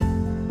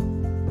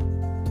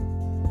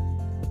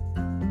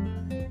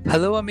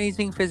Hello,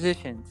 amazing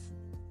physicians.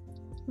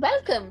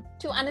 Welcome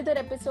to another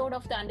episode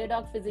of the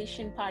Underdog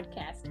Physician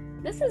Podcast.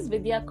 This is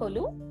Vidya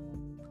Kolu.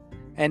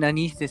 And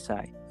Anish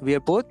Desai. We are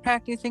both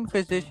practicing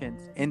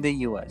physicians in the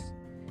US.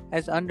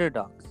 As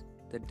underdogs,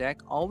 the deck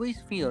always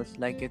feels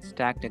like it's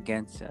stacked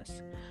against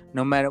us.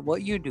 No matter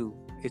what you do,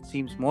 it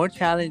seems more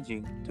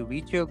challenging to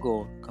reach your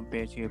goal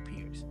compared to your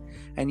peers,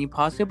 and you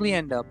possibly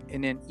end up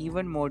in an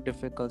even more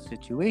difficult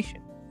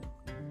situation.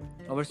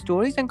 Our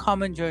stories and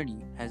common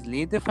journey has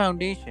laid the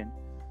foundation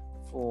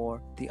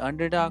for the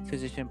Underdog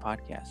Physician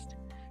Podcast.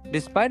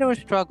 Despite our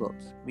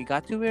struggles, we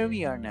got to where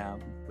we are now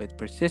with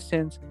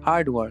persistence,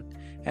 hard work,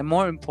 and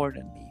more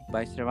importantly,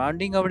 by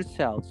surrounding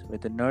ourselves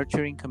with a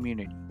nurturing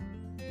community.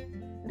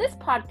 This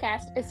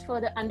podcast is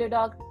for the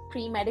underdog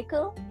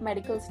pre-medical,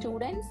 medical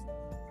students,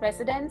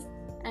 residents,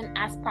 and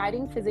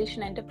aspiring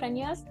physician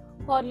entrepreneurs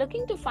who are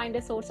looking to find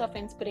a source of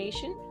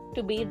inspiration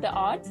to beat the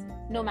odds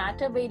no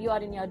matter where you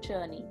are in your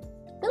journey.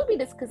 We'll be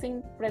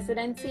discussing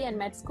residency and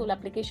med school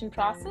application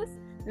process,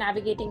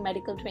 navigating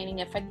medical training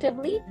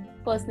effectively,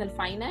 personal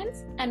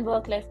finance, and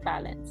work-life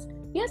balance.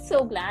 We are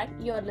so glad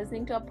you are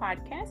listening to our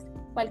podcast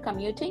while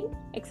commuting,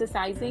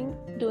 exercising,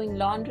 doing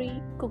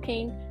laundry,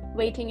 cooking,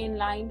 waiting in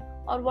line,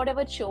 or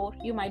whatever chore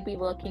you might be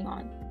working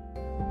on.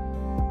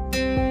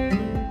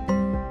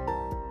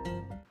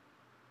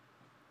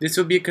 This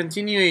will be a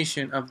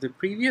continuation of the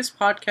previous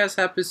podcast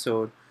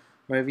episode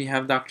where we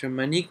have Dr.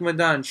 Manik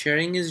Madaan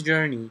sharing his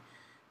journey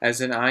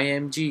as an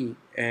IMG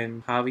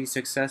and how he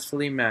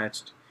successfully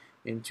matched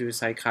into a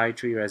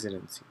psychiatry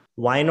residency.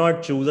 Why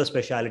not choose a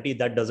specialty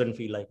that doesn't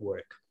feel like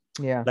work?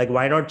 Yeah. Like,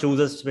 why not choose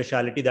a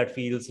specialty that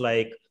feels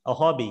like a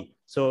hobby?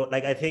 So,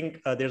 like, I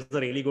think there's a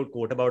really good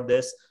quote about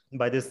this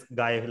by this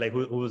guy, like,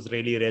 who's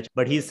really rich.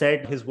 But he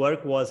said his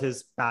work was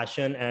his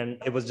passion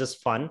and it was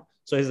just fun.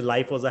 So his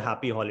life was a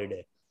happy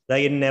holiday.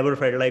 Like, it never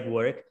felt like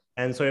work.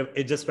 And so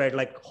it just felt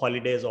like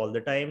holidays all the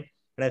time.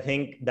 And I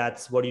think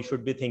that's what you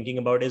should be thinking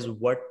about is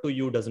what to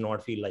you does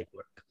not feel like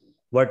work.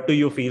 What to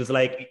you feels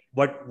like,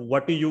 what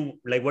would you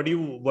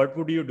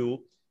do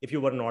if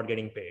you were not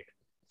getting paid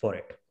for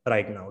it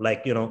right now?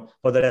 Like,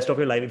 for the rest of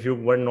your life, if you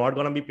were not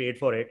going to be paid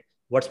for it,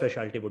 what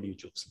specialty would you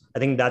choose? I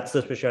think that's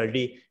the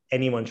specialty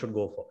anyone should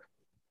go for.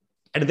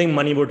 And I think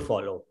money would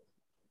follow.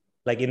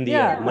 Like in the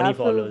end, money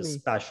follows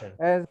passion.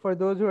 As for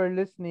those who are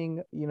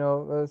listening,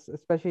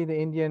 especially the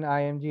Indian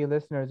IMG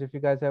listeners, if you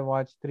guys have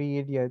watched Three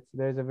Idiots,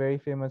 there's a very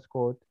famous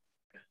quote.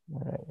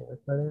 All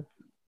right.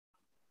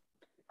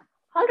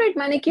 All right,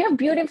 Manik, you have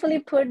beautifully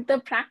put the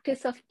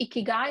practice of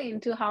Ikigai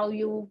into how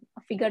you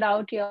figured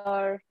out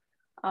your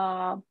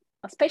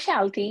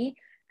specialty,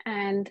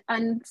 and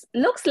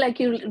looks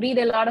like you read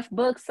a lot of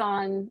books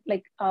on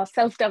like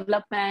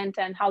self-development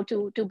and how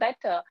to do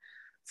better.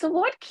 So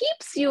what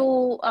keeps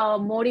you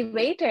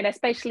motivated,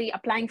 especially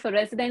applying for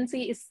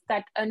residency? Is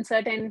that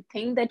uncertain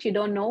thing that you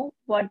don't know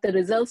what the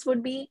results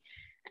would be,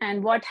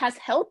 and what has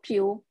helped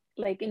you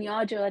like in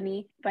your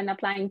journey when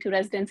applying to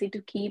residency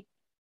to keep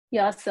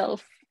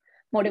yourself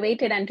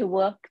motivated and to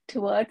work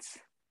towards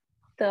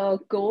the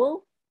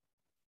goal?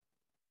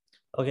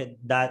 Okay,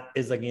 that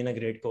is again a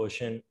great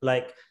question.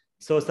 Like,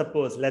 so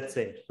suppose, let's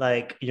say,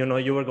 like, you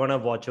were going to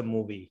watch a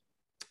movie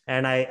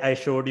and I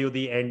showed you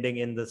the ending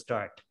in the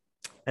start.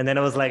 And then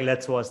I was like,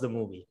 let's watch the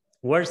movie.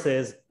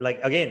 Versus, like,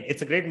 again,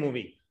 it's a great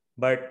movie,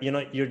 but,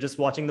 you're just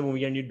watching the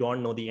movie and you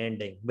don't know the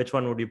ending. Which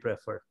one would you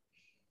prefer?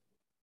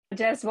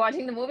 Just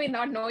watching the movie,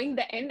 not knowing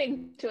the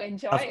ending to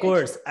enjoy it. Of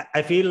course.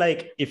 I feel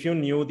like if you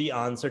knew the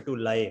answer to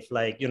life,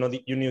 like, you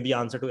knew the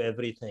answer to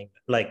everything,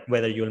 like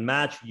whether you'll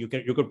match, you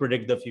could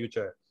predict the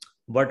future.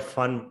 What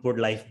fun would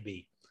life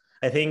be?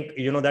 I think,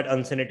 that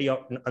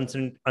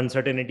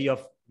uncertainty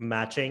of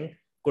matching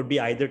could be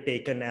either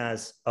taken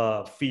as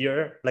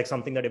fear, like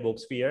something that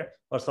evokes fear,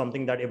 or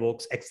something that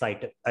evokes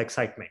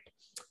excitement.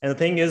 And the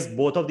thing is,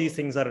 both of these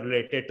things are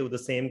related to the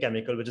same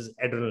chemical, which is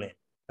adrenaline,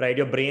 right?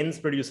 Your brain's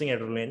producing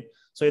adrenaline.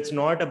 So it's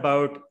not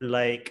about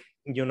like,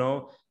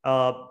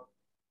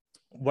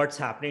 what's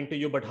happening to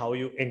you, but how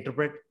you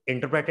interpret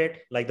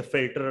it, like the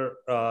filter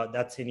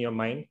that's in your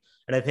mind.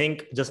 And I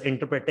think just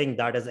interpreting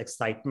that as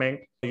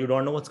excitement, you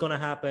don't know what's going to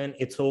happen.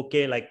 It's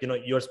okay. Like,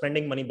 you're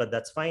spending money, but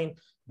that's fine.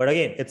 But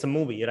again, it's a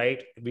movie,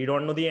 right? We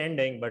don't know the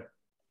ending, but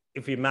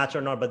if we match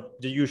or not, but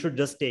you should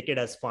just take it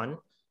as fun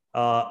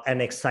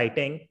and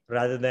exciting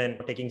rather than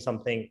taking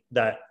something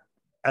that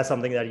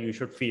you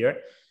should fear.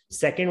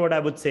 Second, what I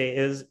would say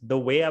is the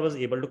way I was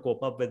able to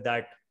cope up with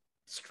that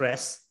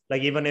stress,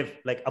 like even if,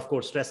 like, of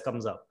course, stress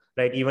comes up,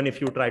 right? Even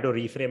if you try to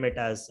reframe it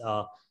as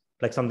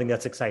like something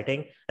that's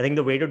exciting, I think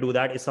the way to do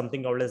that is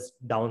something called as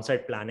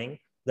downside planning.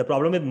 The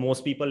problem with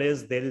most people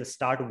is they'll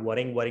start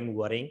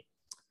worrying,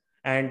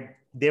 and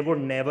they would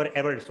never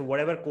ever. So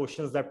whatever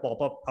questions that pop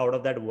up out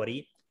of that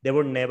worry, they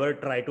would never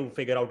try to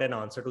figure out an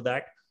answer to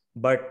that.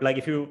 But like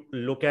if you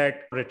look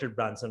at Richard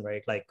Branson,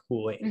 right, like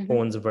who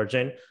owns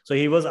Virgin, so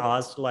he was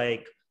asked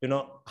like,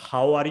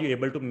 how are you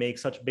able to make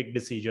such big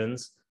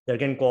decisions that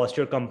can cost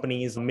your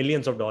companies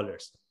millions of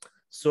dollars?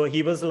 So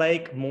he was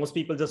like, most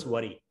people just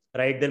worry,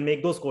 right? They'll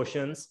make those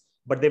questions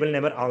but they will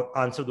never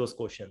answer those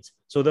questions.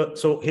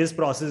 So his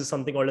process is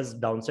something called as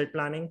downside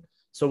planning.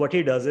 So what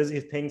he does is he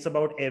thinks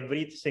about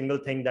every single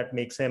thing that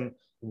makes him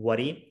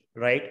worry,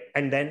 right?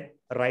 And then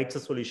writes a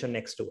solution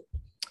next to it.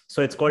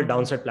 So it's called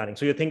downside planning.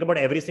 So you think about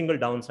every single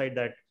downside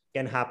that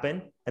can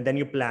happen, and then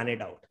you plan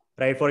it out,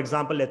 right? For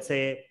example, let's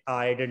say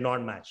I did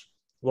not match.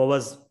 What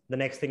was the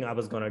next thing I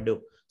was going to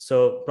do?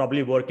 So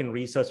probably work in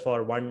research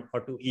for 1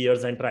 or 2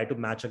 years and try to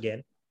match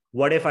again.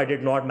 What if I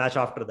did not match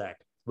after that?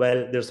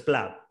 Well, there's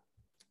PLAB,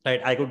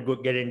 right? I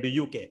could get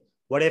into UK.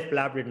 What if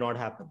PLAB did not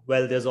happen?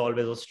 Well, there's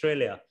always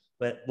Australia.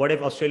 Well, what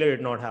if Australia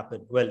did not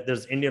happen? Well,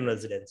 there's Indian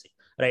residency,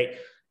 right?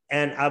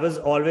 And I was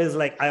always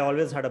like, I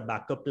always had a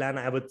backup plan,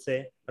 I would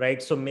say,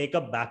 right? So make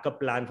a backup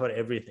plan for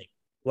everything.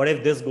 What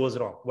if this goes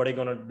wrong? What are you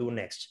going to do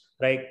next,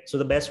 right? So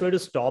the best way to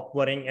stop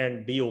worrying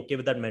and be okay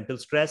with that mental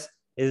stress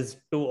is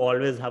to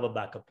always have a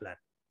backup plan,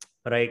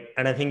 right?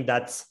 And I think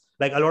that's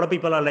like, a lot of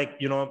people are like,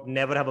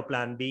 never have a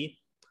plan B.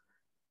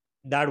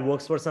 That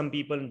works for some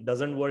people,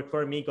 doesn't work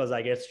for me because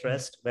I get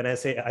stressed when I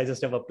say I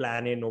just have a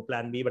plan A, no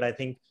plan B. But I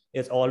think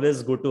it's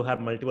always good to have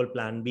multiple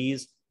plan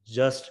Bs,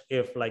 just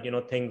if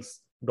things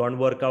don't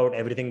work out,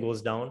 everything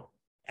goes down,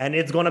 and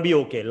it's going to be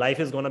okay. Life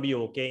is going to be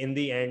okay. In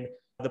the end,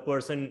 the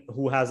person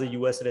who has a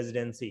US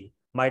residency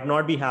might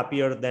not be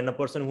happier than a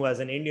person who has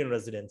an Indian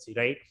residency,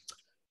 right?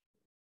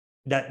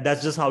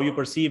 That's just how you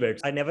perceive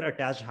it. I never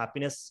attached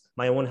happiness,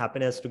 my own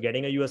happiness, to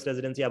getting a US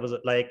residency. I was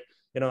like,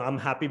 I'm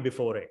happy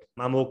before it.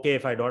 I'm okay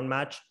if I don't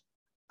match.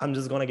 I'm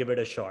just going to give it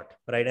a shot,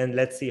 right? And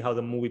let's see how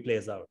the movie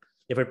plays out.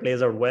 If it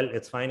plays out well,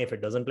 it's fine. If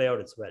it doesn't play out,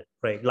 it's well,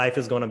 right? Life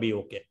is going to be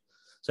okay.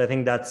 So I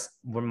think that's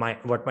what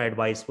my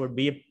advice would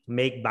be.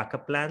 Make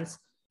backup plans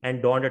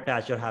and don't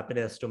attach your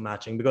happiness to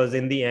matching, because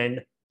in the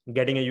end,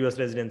 getting a US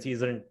residency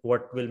isn't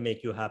what will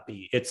make you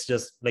happy. It's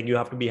just like you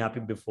have to be happy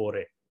before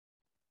it.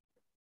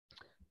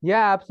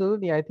 Yeah,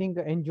 absolutely. I think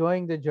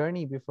enjoying the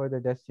journey before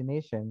the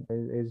destination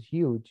is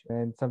huge,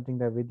 and something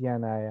that Vidya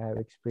and I have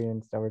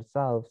experienced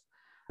ourselves,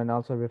 and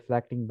also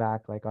reflecting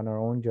back like on our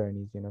own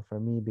journeys.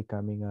 For me,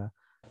 becoming a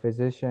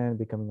physician,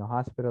 becoming a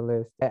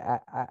hospitalist,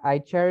 I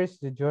cherish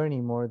the journey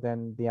more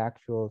than the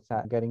actual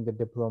getting the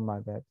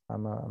diploma that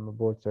I'm a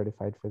board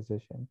certified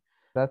physician.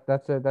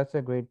 That's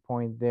a great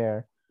point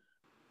there.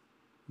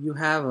 You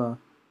have a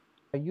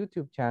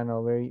YouTube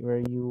channel where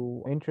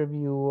you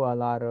interview a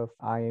lot of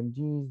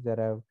IMGs that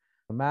have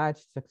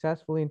matched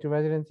successfully into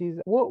residencies.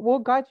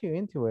 What got you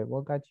into it?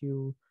 What got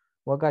you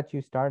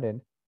started?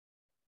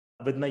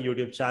 With my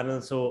YouTube channel.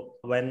 So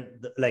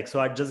so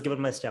I'd just given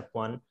my step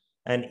one,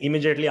 and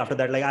immediately after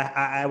that, like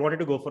I wanted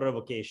to go for a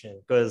vacation,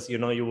 because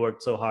you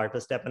worked so hard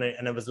to step in it,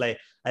 and I was like,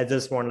 I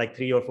just want like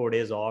 3 or 4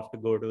 days off to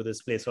go to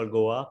this place called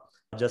Goa,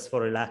 just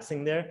for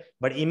relaxing there.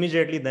 But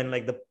immediately then,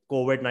 like, the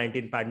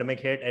COVID-19 pandemic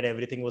hit and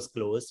everything was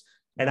closed,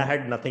 and I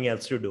had nothing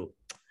else to do.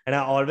 And I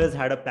always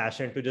had a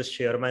passion to just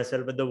share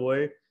myself with the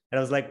world. And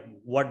I was like,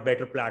 what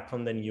better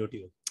platform than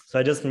YouTube? So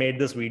I just made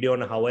this video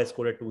on how I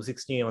scored a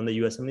 260 on the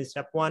USMLE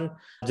step one,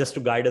 just to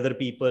guide other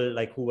people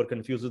like who were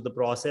confused with the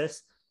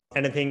process.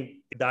 And I think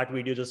that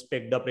video just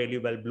picked up really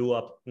well, blew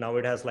up. Now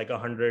it has like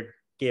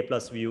 100K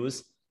plus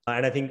views.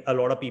 And I think a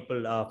lot of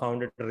people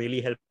found it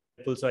really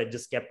helpful. So I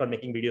just kept on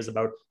making videos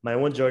about my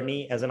own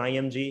journey as an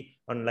IMG,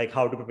 on like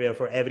how to prepare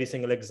for every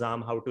single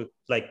exam, how to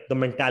like the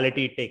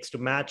mentality it takes to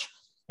match,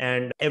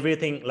 and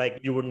everything like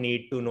you would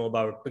need to know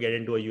about to get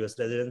into a US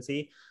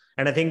residency.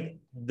 And I think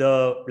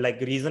the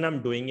reason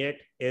I'm doing it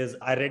is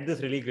I read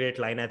this really great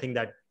line. I think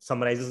that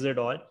summarizes it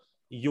all.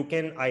 You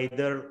can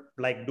either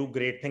do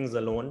great things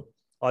alone,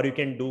 or you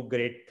can do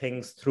great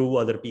things through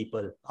other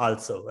people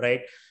also,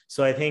 right?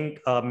 So I think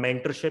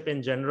mentorship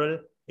in general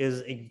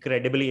is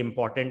incredibly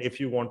important if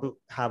you want to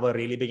have a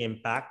really big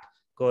impact.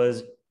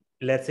 Because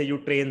let's say you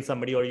train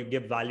somebody or you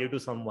give value to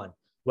someone,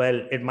 well,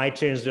 it might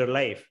change their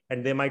life,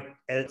 and they might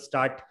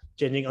start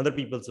changing other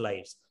people's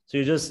lives. So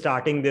you're just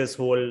starting this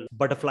whole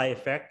butterfly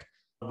effect,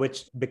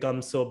 which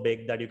becomes so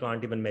big that you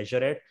can't even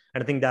measure it.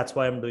 And I think that's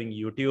why I'm doing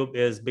YouTube,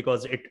 is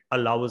because it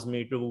allows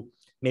me to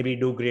maybe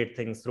do great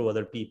things through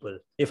other people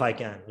if I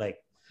can.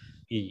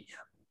 Yeah.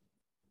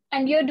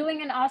 And you're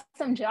doing an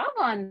awesome job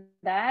on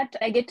that.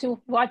 I get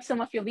to watch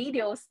some of your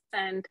videos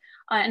and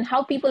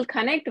how people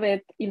connect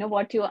with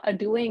what you are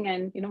doing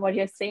and what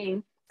you're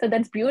saying. So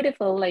that's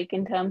beautiful. Like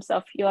in terms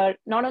of you're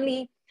not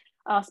only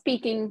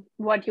speaking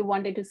what you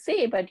wanted to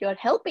say, but you're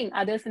helping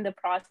others in the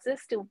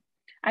process to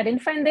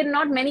identify. And there are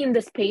not many in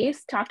the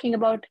space talking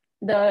about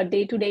the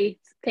day-to-day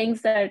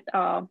things that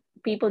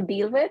people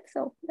deal with.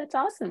 So that's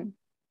awesome.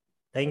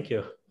 Thank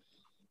you.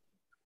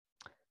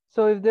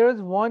 So if there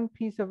is one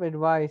piece of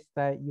advice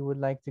that you would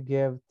like to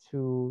give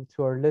to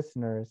our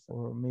listeners,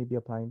 or maybe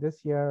applying this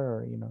year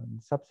or in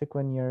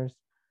subsequent years,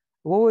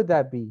 what would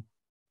that be?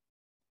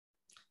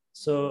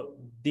 So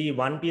the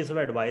one piece of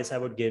advice I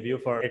would give you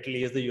for at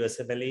least the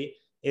USMLE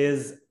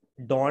is,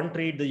 don't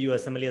treat the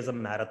USMLE as a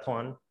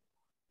marathon,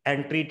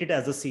 and treat it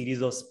as a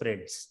series of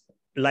sprints.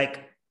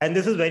 And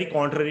this is very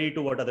contrary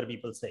to what other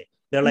people say.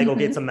 They're like,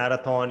 okay, it's a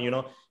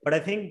marathon, but I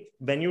think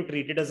when you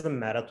treat it as a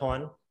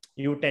marathon,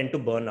 you tend to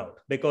burn out,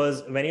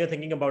 because when you're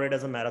thinking about it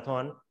as a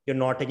marathon, you're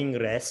not taking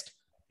rest.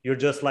 You're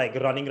just like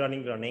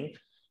running.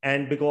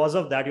 And because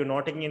of that, you're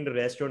not taking into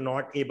rest. You're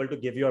not able to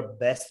give your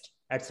best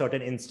at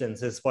certain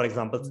instances. For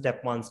example,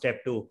 step 1,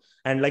 step 2,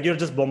 and like you're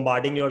just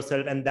bombarding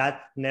yourself, and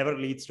that never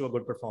leads to a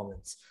good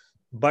performance.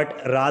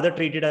 But rather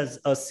treat it as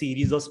a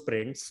series of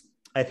sprints,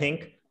 I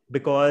think,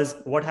 because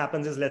what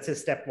happens is, let's say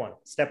step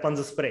one's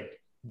a sprint,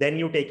 then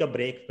you take a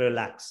break,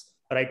 relax,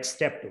 right?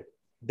 Step 2,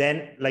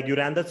 then like you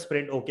ran that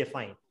sprint, okay,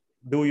 fine,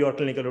 do your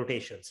clinical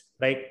rotations,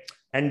 right?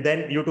 And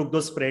then you took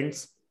those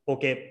sprints,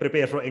 okay,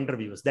 prepare for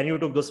interviews, then you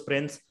took those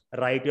sprints,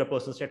 write your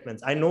personal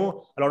statements. I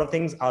know a lot of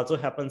things also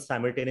happen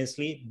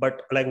simultaneously,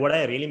 but like what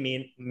I really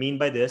mean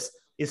by this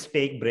is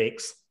take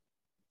breaks.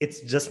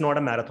 It's just not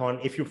a marathon.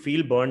 If you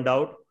feel burned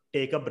out,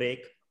 take a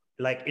break.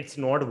 Like it's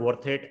not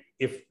worth it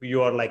if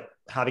you are like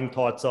having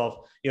thoughts of,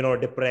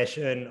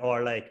 depression,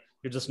 or like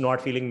you're just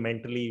not feeling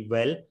mentally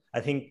well.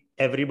 I think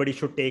everybody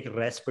should take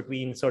rest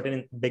between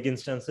certain big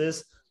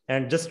instances,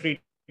 and just treat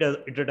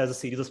it as a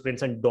series of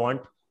sprints, and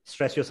don't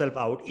stress yourself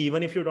out.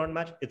 Even if you don't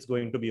match, it's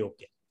going to be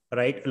okay,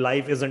 right?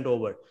 Life isn't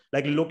over.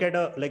 Like look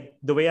at like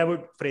the way I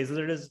would phrase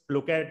it is,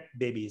 look at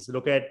babies,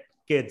 look at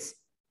kids.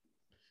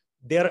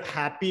 They're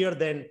happier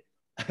than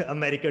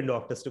American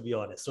doctors, to be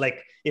honest.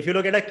 Like if you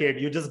look at a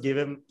kid, you just give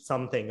him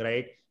something,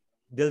 right?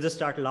 They'll just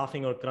start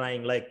laughing or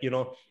crying, like,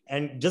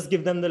 and just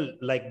give them the,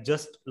 like,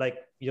 just like,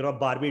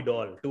 Barbie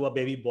doll to a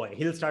baby boy.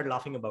 He'll start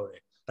laughing about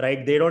it,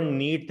 right? They don't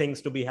need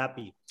things to be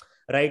happy,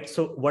 right?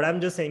 So what I'm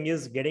just saying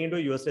is, getting into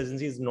a US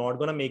residency is not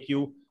going to make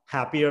you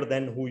happier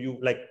than who you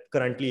like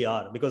currently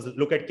are, because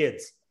look at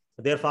kids.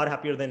 They're far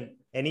happier than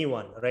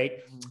anyone, right?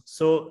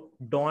 So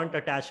don't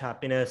attach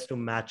happiness to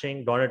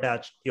matching. Don't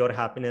attach your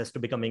happiness to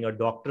becoming a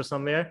doctor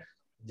somewhere.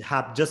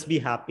 Just be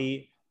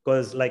happy,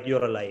 because like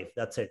you're alive.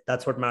 That's it.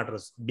 That's what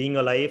matters, being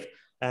alive.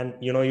 And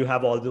you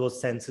have all those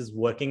senses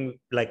working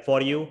like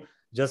for you.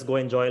 Just go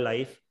enjoy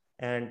life,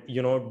 and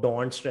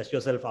don't stress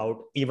yourself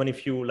out. Even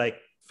if you like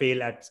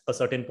fail at a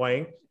certain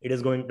point,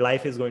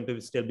 life is going to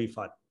still be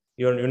fun.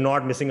 You're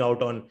not missing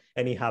out on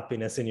any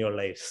happiness in your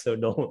life. So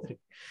don't worry,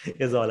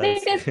 is all I'll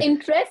It is say.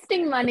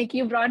 interesting, Manik.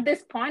 You brought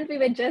this point. We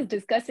were just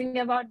discussing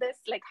about this,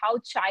 like how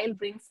child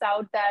brings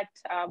out that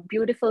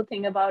beautiful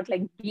thing about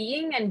like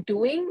being and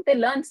doing. They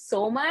learn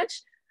so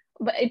much,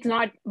 but it's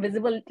not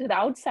visible to the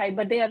outside,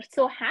 but they are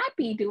so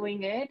happy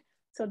doing it.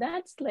 So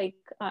that's like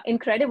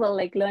incredible,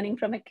 like learning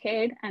from a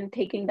kid and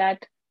taking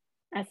that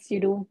as you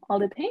do all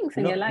the things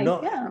in your life.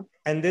 No, Yeah.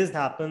 and this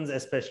happens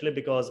especially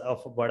because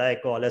of what I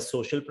call as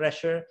social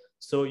pressure.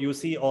 So you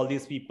see all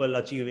these people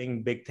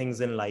achieving big things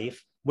in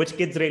life, which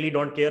kids really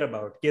don't care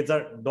about.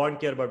 Don't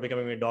care about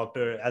becoming a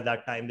doctor at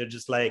that time. They're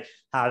just like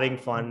having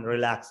fun,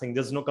 relaxing.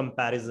 There's no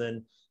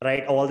comparison,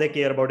 right? All they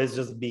care about is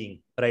just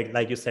being, right?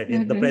 Like you said,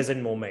 in the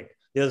present moment.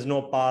 There's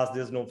no past,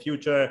 there's no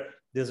future,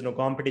 there's no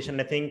competition.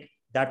 I think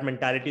that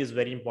mentality is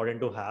very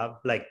important to have,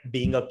 like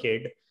being a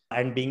kid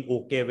and being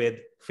okay with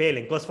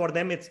failing, because for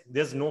them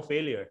there's no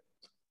failure,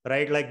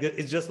 right? Like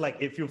it's just like,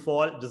 if you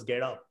fall, just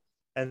get up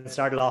and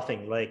start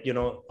laughing. Like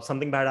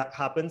something bad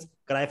happens,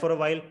 cry for a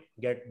while,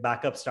 get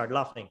back up, start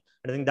laughing.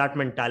 And I think that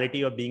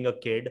mentality of being a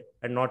kid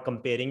and not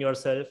comparing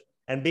yourself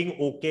and being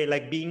okay,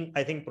 like being,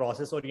 I think,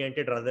 process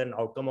oriented rather than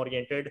outcome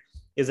oriented,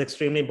 is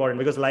extremely important,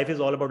 because life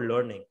is all about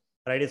learning,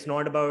 right? It's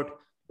not about,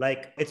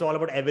 like, it's all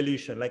about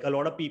evolution. Like a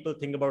lot of people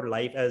think about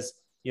life as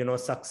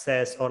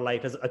success, or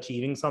life as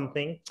achieving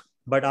something,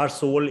 but our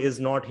soul is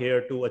not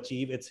here to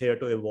achieve, it's here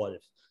to evolve,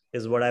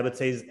 is what I would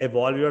say. Is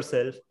evolve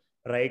yourself,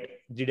 right?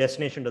 The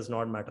destination does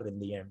not matter in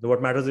the end.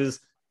 What matters is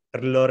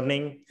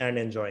learning and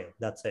enjoying.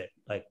 That's it.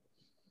 Like,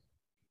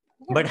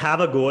 but have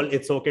a goal.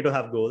 It's okay to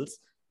have goals,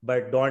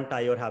 but don't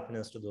tie your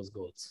happiness to those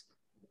goals.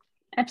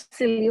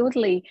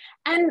 Absolutely.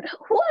 And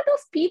who are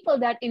those people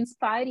that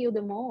inspire you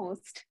the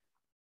most?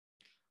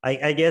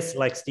 I guess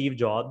like Steve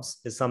Jobs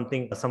is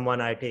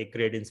someone I take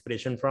great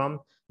inspiration from,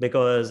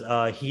 because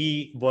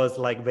he was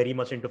like very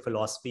much into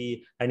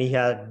philosophy, and he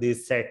had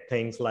these set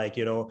things like,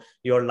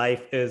 your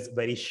life is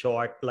very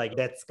short, like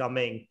death's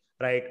coming,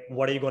 right?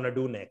 What are you going to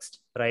do next?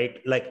 Right?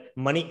 Like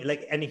money,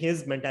 like, and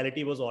his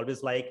mentality was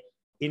always like,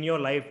 in your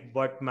life,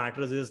 what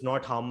matters is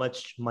not how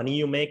much money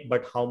you make,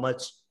 but how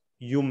much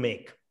you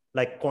make,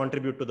 like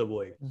contribute to the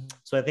world.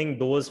 So I think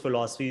those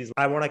philosophies,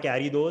 I want to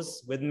carry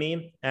those with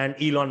me. And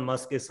Elon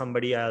Musk is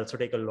somebody I also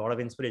take a lot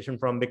of inspiration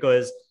from,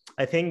 because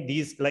I think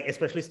these, like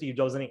especially Steve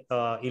Jobs and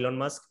Elon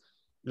Musk,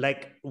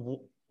 like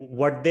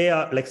what they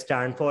are like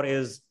stand for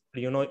is,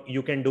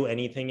 you can do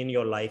anything in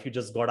your life. You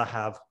just gotta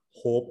have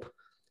hope.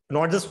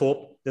 Not just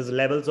hope, there's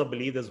levels of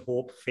belief. There's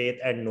hope, faith,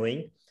 and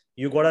knowing.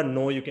 You gotta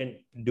know you can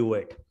do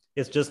it.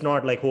 It's just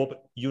not like hope,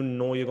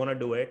 you're gonna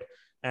do it,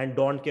 and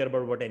don't care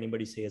about what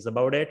anybody says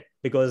about it,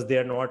 because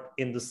they're not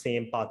in the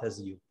same path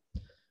as you,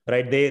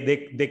 right?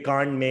 They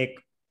can't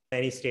make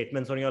any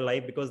statements on your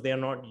life, because they are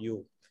not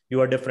you.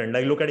 You are different.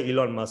 Like look at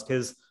Elon Musk.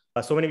 His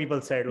so many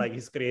people said like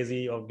he's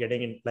crazy of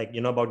getting in, like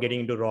about getting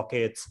into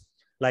rockets,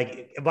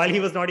 like while he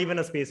was not even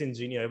a space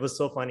engineer. It was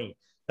so funny,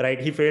 right?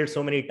 He failed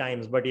so many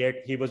times, but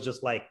yet he was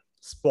just like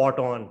spot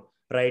on,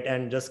 right?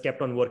 And just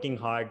kept on working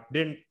hard,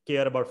 didn't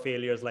care about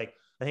failures. Like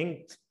I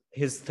think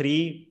his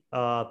three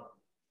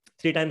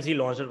times he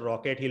launched a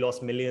rocket, he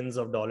lost millions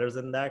of dollars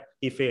in that.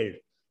 He failed,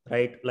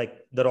 right?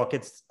 Like the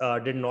rockets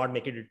did not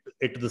make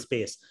it to the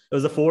space. It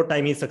was the fourth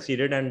time he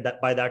succeeded, and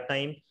by that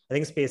time I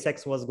think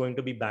SpaceX was going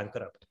to be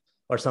bankrupt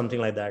or something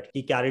like that.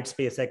 He carried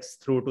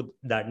SpaceX through to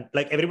that.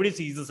 Like everybody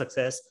sees the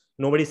success,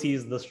 nobody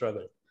sees the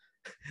struggle.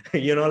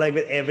 Like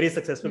with every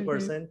successful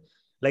person,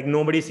 like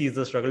nobody sees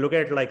the struggle. Look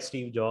at like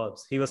Steve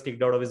Jobs. He was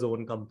kicked out of his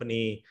own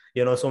company.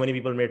 So many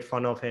people made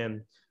fun of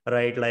him,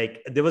 right?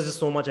 Like there was just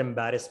so much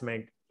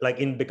embarrassment, like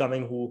in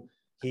becoming who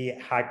he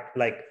had,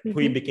 like who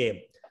he became.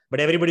 But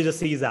everybody just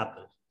sees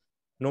Apple.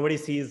 Nobody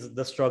sees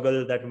the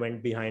struggle that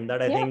went behind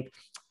that. I think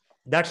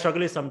that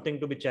struggle is something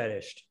to be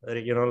cherished.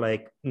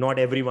 Like not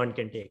everyone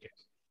can take it.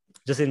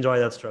 Just enjoy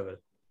that struggle.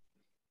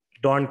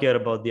 Don't care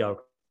about the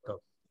outcome.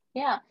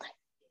 Yeah.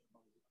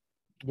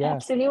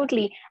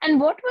 Absolutely. And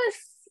what was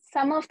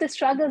some of the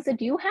struggles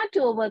that you had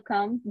to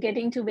overcome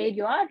getting to where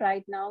you are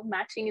right now,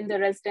 matching in the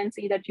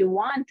residency that you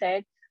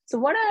wanted? So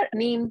what are,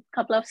 name a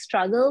couple of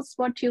struggles,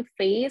 what you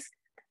faced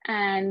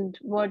and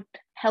what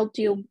helped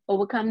you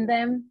overcome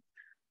them?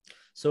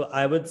 So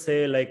I would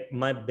say like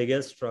my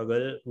biggest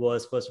struggle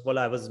was, first of all,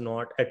 I was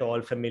not at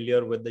all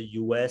familiar with the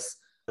US,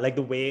 like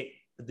the way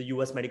the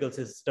US medical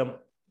system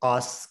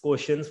asks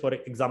questions. For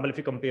example, if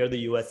you compare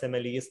the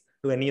USMLEs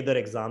to any other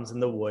exams in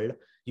the world,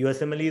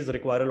 USMLEs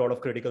require a lot of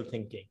critical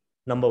thinking.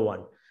 Number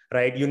one,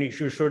 right? You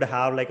should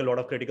have like a lot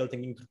of critical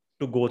thinking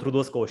to go through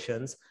those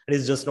questions. It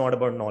is just not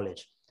about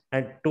knowledge.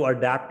 And to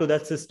adapt to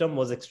that system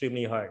was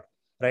extremely hard,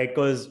 right?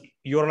 Because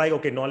you're like,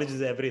 okay, knowledge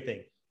is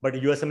everything. But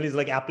USMLE is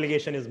like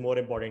application is more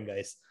important,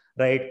 guys,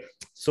 right?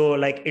 So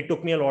like it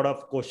took me a lot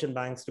of question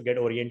banks to get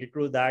oriented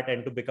to that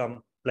and to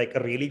become like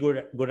a really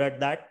good at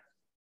that.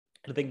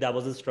 I think that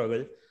was a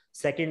struggle.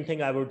 Second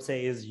thing I would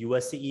say is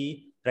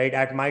USCE, right?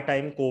 At my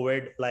time,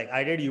 COVID, like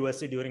I did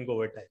USC during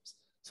COVID times.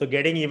 So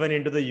getting even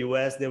into the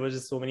US, there was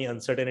just so many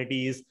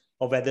uncertainties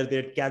of whether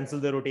they'd cancel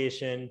the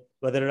rotation,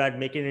 whether I'd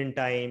make it in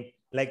time.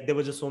 Like there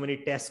were just so many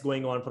tests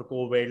going on for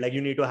COVID. Like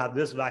you need to have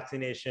this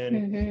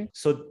vaccination.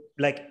 So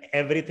like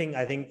everything,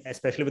 I think,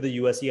 especially with the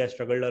USC, I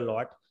struggled a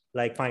lot.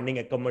 Like finding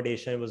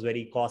accommodation was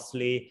very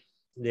costly.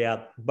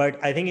 Yeah.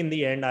 But I think in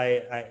the end,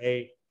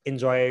 I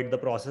enjoyed the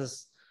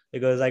process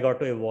because I got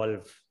to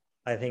evolve.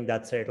 I think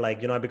that's it.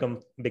 Like, I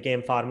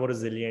became far more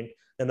resilient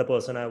than the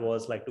person I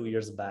was like 2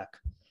 years back.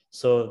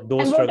 So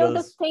those and what struggles. are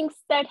the things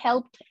that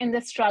helped in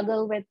the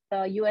struggle with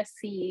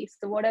USC?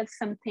 So what are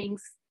some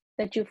things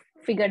that you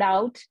figured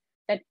out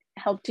that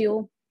helped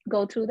you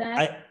go through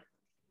that?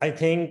 I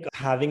think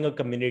having a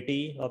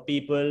community of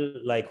people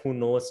like who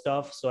know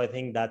stuff. So I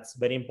think that's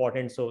very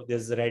important. So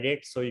there's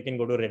Reddit. So you can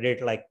go to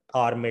Reddit like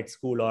our med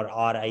school or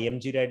our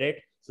IMG Reddit.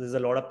 So there's a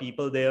lot of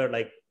people there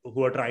like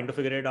who are trying to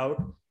figure it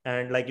out.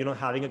 And like,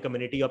 having a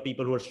community of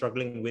people who are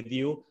struggling with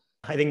you.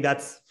 I think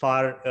that's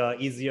far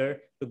easier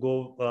to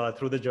go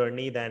through the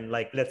journey than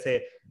like, let's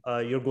say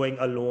you're going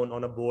alone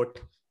on a boat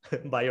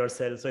by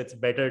yourself. So it's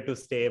better to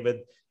stay with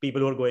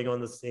people who are going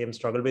on the same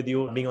struggle with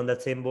you, being on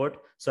that same boat.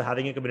 So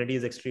having a community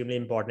is extremely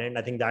important.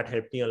 I think that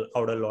helped me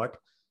out a lot.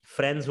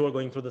 Friends who are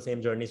going through the same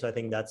journey. So I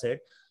think that's it.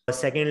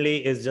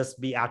 Secondly is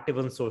just be active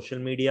on social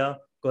media,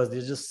 because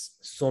there's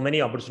just so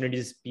many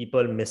opportunities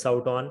people miss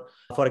out on.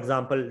 For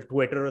example,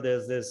 Twitter,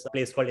 there's this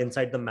place called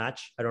Inside the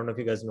Match. I don't know if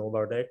you guys know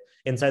about it.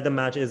 Inside the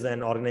Match is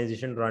an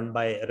organization run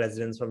by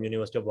residents from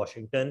University of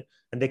Washington,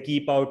 and they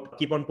keep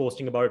on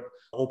posting about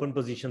open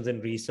positions in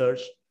research,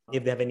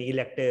 if they have any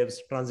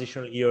electives,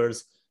 transitional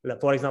years.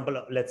 For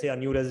example, let's say a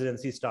new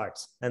residency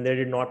starts and they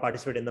did not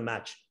participate in the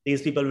match.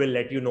 These people will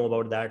let you know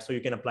about that, so you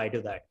can apply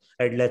to that.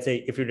 Right? Let's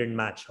say if you didn't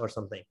match or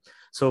something.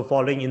 So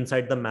following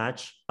Inside the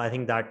Match, I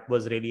think that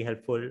was really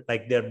helpful.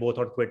 Like they're both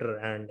on Twitter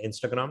and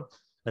Instagram.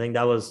 I think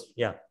that was,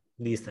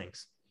 these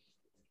things.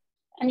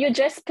 And you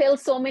just spill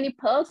so many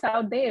pearls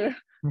out there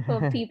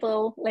for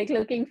people like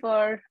looking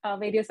for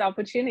various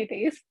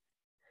opportunities.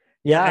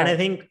 Yeah.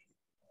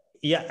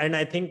 And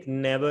I think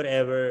never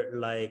ever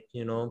like,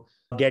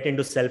 get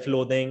into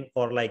self-loathing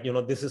or like,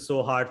 this is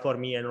so hard for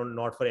me and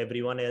not for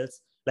everyone else.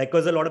 Like,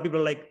 because a lot of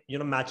people like,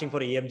 matching for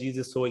AMGs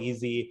is so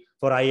easy,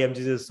 for IMGs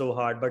is so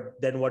hard. But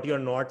then what you're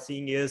not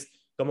seeing is,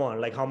 come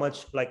on, like how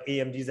much like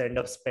AMGs end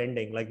up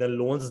spending, like the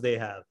loans they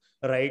have,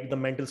 right? The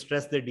mental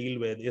stress they deal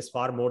with is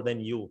far more than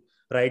you,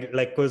 right?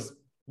 Like, because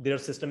their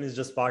system is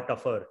just far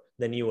tougher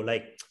than you.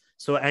 Like,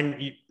 so,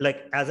 and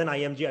like as an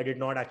IMG, I did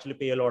not actually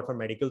pay a lot for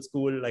medical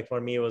school. Like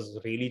for me, it was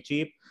really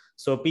cheap.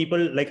 So people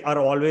like are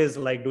always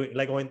like doing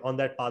like on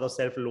that path of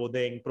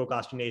self-loathing,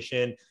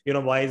 procrastination.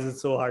 Why is it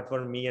so hard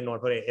for me and not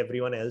for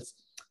everyone else?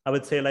 I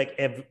would say like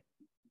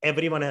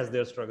everyone has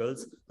their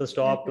struggles. So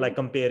stop like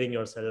comparing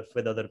yourself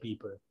with other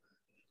people.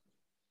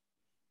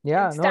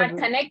 Yeah. Start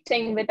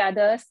connecting with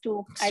others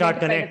to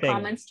identify the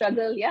common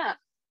struggle. Yeah.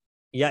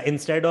 Yeah.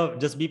 Instead of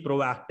just be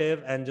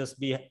proactive and just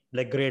be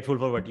like grateful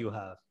for what you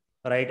have.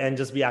 Right. And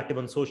just be active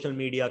on social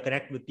media,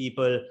 connect with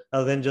people,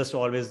 other than just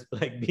always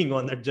like being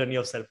on that journey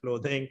of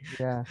self-loathing.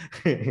 Yeah.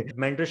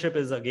 Mentorship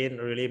is again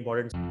really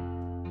important.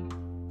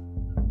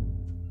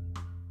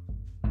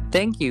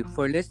 Thank you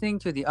for listening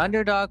to the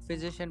Underdog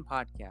Physician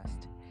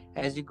Podcast.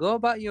 As you go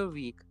about your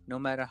week, no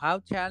matter how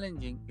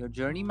challenging your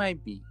journey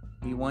might be,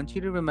 we want you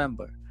to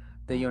remember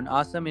that you're an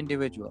awesome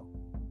individual.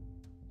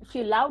 If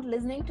you loved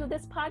listening to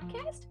this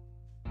podcast,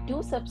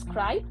 do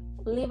subscribe,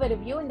 leave a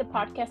review in the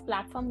podcast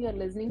platform you're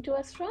listening to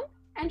us from,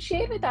 and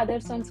share with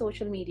others on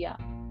social media.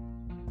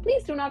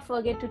 Please do not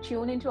forget to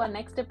tune into our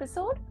next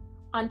episode.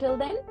 Until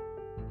then,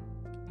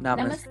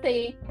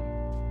 Namaste.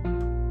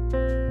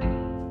 Namaste.